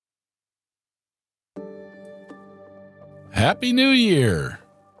Happy New Year!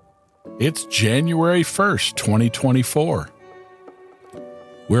 It's January 1st, 2024.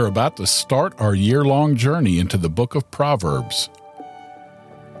 We're about to start our year-long journey into the book of Proverbs.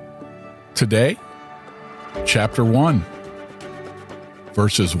 Today, chapter 1,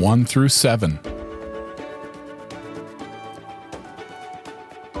 verses 1 through 7.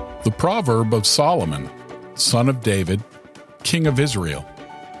 The proverb of Solomon, son of David, king of Israel.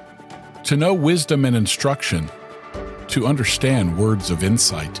 To know wisdom and instruction, to understand words of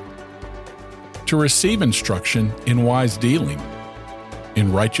insight, to receive instruction in wise dealing, in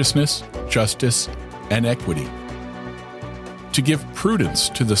righteousness, justice, and equity, to give prudence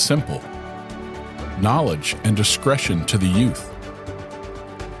to the simple, knowledge and discretion to the youth.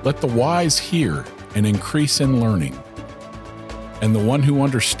 Let the wise hear and increase in learning, and the one who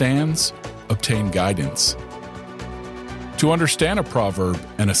understands obtain guidance. To understand a proverb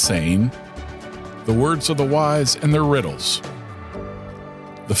and a saying, the words of the wise and their riddles.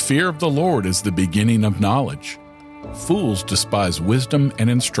 The fear of the Lord is the beginning of knowledge. Fools despise wisdom and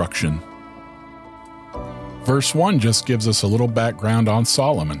instruction. Verse 1 just gives us a little background on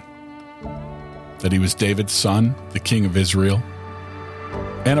Solomon, that he was David's son, the king of Israel,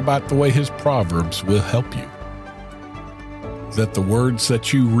 and about the way his proverbs will help you. That the words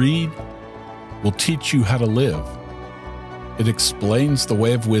that you read will teach you how to live. It explains the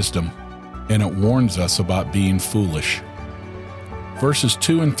way of wisdom, and it warns us about being foolish. Verses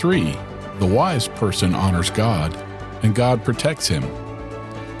 2 and 3, the wise person honors God, and God protects him.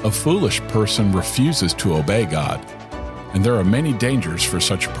 A foolish person refuses to obey God, and there are many dangers for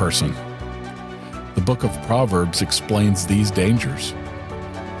such a person. The book of Proverbs explains these dangers.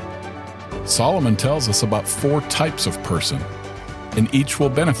 Solomon tells us about 4 types of person, and each will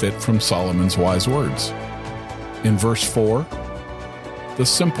benefit from Solomon's wise words. In verse 4, the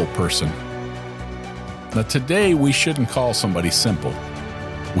simple person. Now today we shouldn't call somebody simple.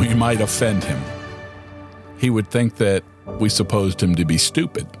 We might offend him. He would think that we supposed him to be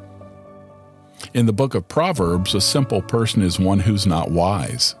stupid. In the book of Proverbs, a simple person is one who's not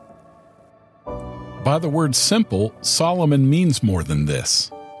wise. By the word simple, Solomon means more than this.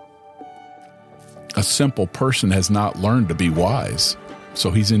 A simple person has not learned to be wise,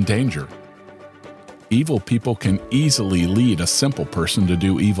 so he's in danger. Evil people can easily lead a simple person to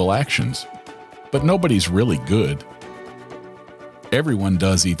do evil actions, but nobody's really good. Everyone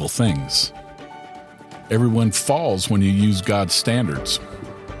does evil things. Everyone falls when you use God's standards.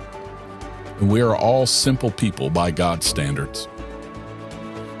 And we are all simple people by God's standards.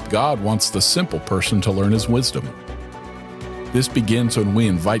 God wants the simple person to learn his wisdom. This begins when we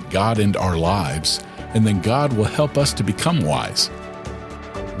invite God into our lives, and then God will help us to become wise.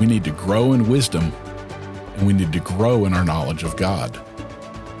 We need to grow in wisdom, and we need to grow in our knowledge of God.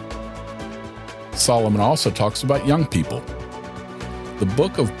 Solomon also talks about young people. The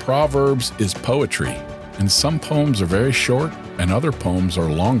book of Proverbs is poetry, and some poems are very short and other poems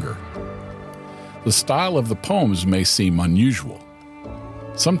are longer. The style of the poems may seem unusual.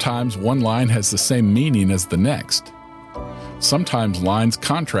 Sometimes one line has the same meaning as the next. Sometimes lines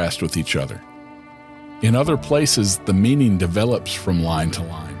contrast with each other. In other places, the meaning develops from line to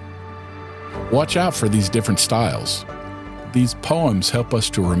line. Watch out for these different styles. These poems help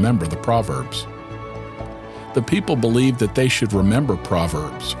us to remember the Proverbs. The people believed that they should remember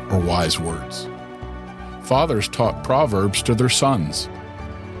proverbs or wise words. Fathers taught proverbs to their sons.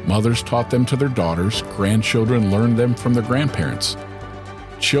 Mothers taught them to their daughters. Grandchildren learned them from their grandparents.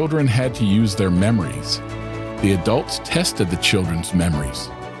 Children had to use their memories. The adults tested the children's memories.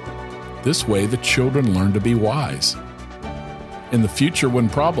 This way, the children learned to be wise. In the future, when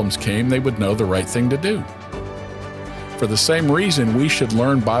problems came, they would know the right thing to do. For the same reason, we should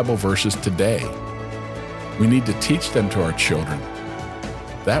learn Bible verses today. We need to teach them to our children.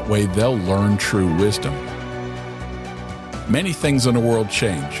 That way, they'll learn true wisdom. Many things in the world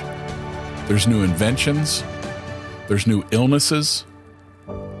change. There's new inventions. There's new illnesses.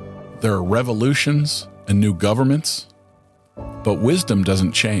 There are revolutions and new governments. But wisdom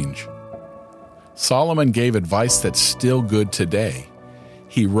doesn't change. Solomon gave advice that's still good today.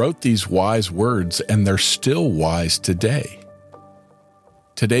 He wrote these wise words, and they're still wise today.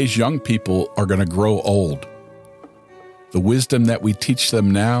 Today's young people are going to grow old. The wisdom that we teach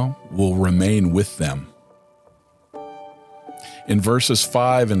them now will remain with them. In verses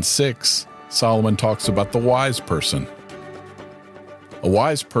 5 and 6, Solomon talks about the wise person. A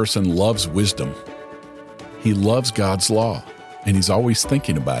wise person loves wisdom. He loves God's law, and he's always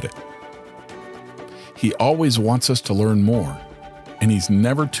thinking about it. He always wants us to learn more, and he's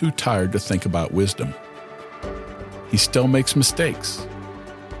never too tired to think about wisdom. He still makes mistakes.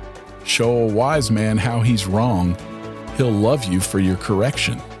 Show a wise man how he's wrong, He'll love you for your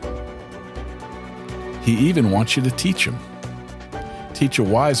correction. He even wants you to teach him. Teach a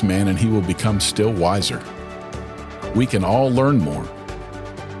wise man and he will become still wiser. We can all learn more.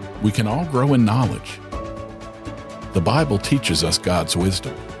 We can all grow in knowledge. The Bible teaches us God's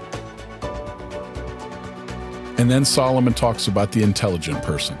wisdom. And then Solomon talks about the intelligent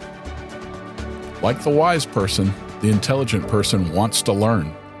person. Like the wise person, the intelligent person wants to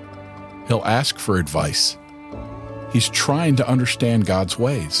learn. He'll ask for advice. He's trying to understand God's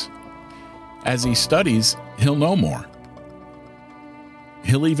ways. As he studies, he'll know more.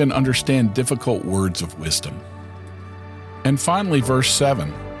 He'll even understand difficult words of wisdom. And finally, verse 7.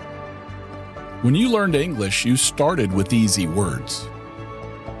 When you learned English, you started with easy words.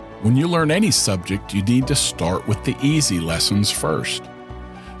 When you learn any subject, you need to start with the easy lessons first.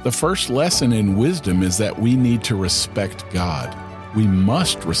 The first lesson in wisdom is that we need to respect God. We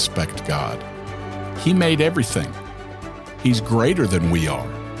must respect God. He made everything. He's greater than we are,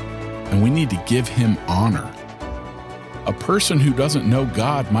 and we need to give him honor. A person who doesn't know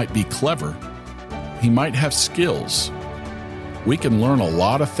God might be clever. He might have skills. We can learn a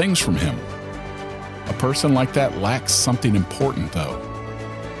lot of things from him. A person like that lacks something important, though.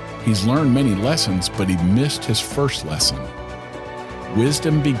 He's learned many lessons, but he missed his first lesson.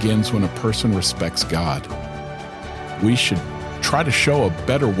 Wisdom begins when a person respects God. We should try to show a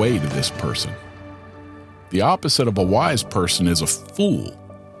better way to this person. The opposite of a wise person is a fool.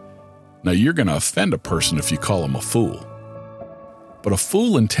 Now, you're going to offend a person if you call him a fool. But a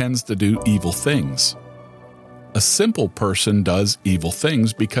fool intends to do evil things. A simple person does evil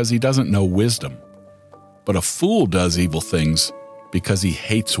things because he doesn't know wisdom. But a fool does evil things because he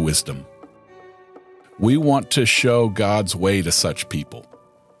hates wisdom. We want to show God's way to such people.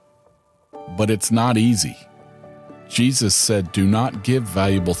 But it's not easy. Jesus said, "Do not give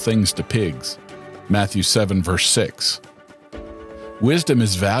valuable things to pigs." Matthew 7, verse 6. Wisdom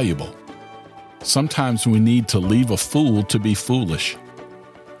is valuable. Sometimes we need to leave a fool to be foolish.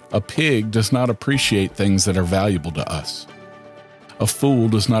 A pig does not appreciate things that are valuable to us. A fool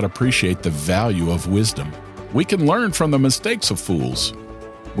does not appreciate the value of wisdom. We can learn from the mistakes of fools.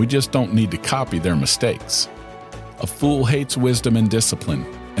 We just don't need to copy their mistakes. A fool hates wisdom and discipline,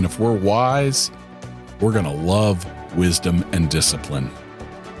 and if we're wise, we're going to love wisdom and discipline.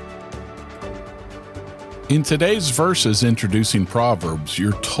 In today's verses introducing Proverbs,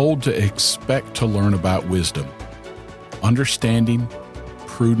 you're told to expect to learn about wisdom, understanding,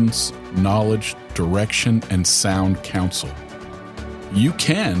 prudence, knowledge, direction, and sound counsel. You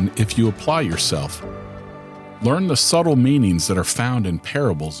can if you apply yourself. Learn the subtle meanings that are found in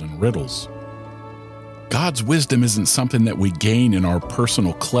parables and riddles. God's wisdom isn't something that we gain in our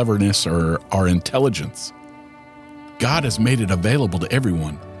personal cleverness or our intelligence. God has made it available to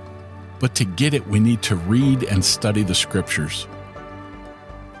everyone. But to get it, we need to read and study the Scriptures.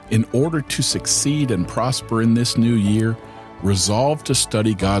 In order to succeed and prosper in this new year, resolve to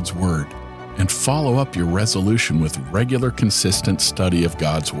study God's Word and follow up your resolution with regular, consistent study of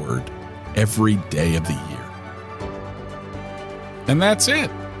God's Word every day of the year. And that's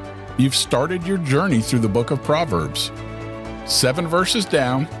it. You've started your journey through the book of Proverbs. 7 verses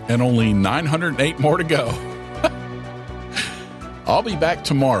down and only 908 more to go. I'll be back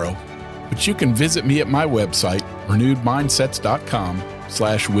tomorrow. But you can visit me at my website,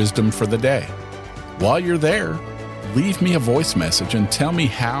 renewedmindsets.com/wisdom for the day. While you're there, leave me a voice message and tell me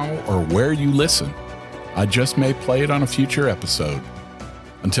how or where you listen. I just may play it on a future episode.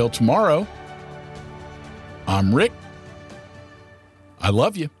 Until tomorrow, I'm Rick. I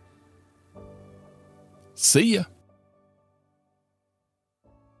love you. See ya.